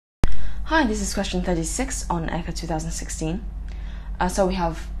Hi, this is question 36 on ECAA 2016. So we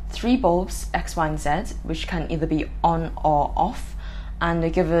have three bulbs, X, Y, and Z, which can either be on or off, and we're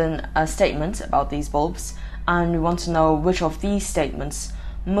given a statement about these bulbs, and we want to know which of these statements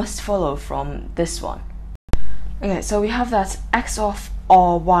must follow from this one. Okay, so we have that X off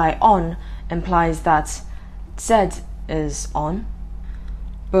or Y on implies that Z is on,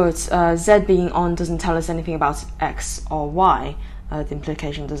 but Z being on doesn't tell us anything about X or Y. The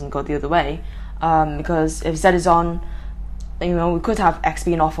implication doesn't go the other way, because if Z is on, we could have X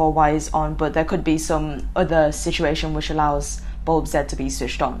being off or Y is on, but there could be some other situation which allows bulb Z to be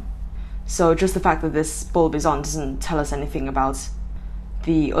switched on. So just the fact that this bulb is on doesn't tell us anything about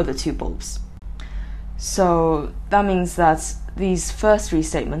the other two bulbs. So that means that these first three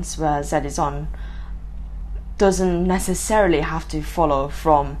statements where Z is on doesn't necessarily have to follow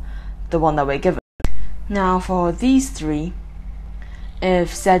from the one that we're given. Now for these three,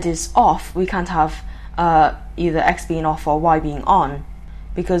 if Z is off, we can't have either X being off or Y being on,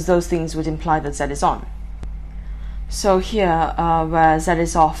 because those things would imply that Z is on. So here, where Z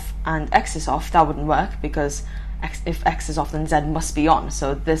is off and X is off, that wouldn't work, because if X is off, then Z must be on.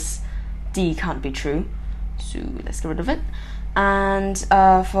 So this D can't be true. So let's get rid of it. And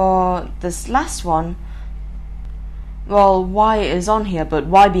for this last one, well, Y is on here, but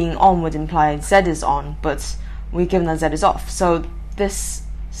Y being on would imply Z is on, but we're given that Z is off. So this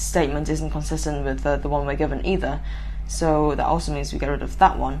statement isn't consistent with the one we're given either, so that also means we get rid of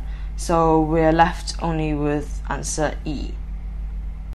that one. So we're left only with answer E.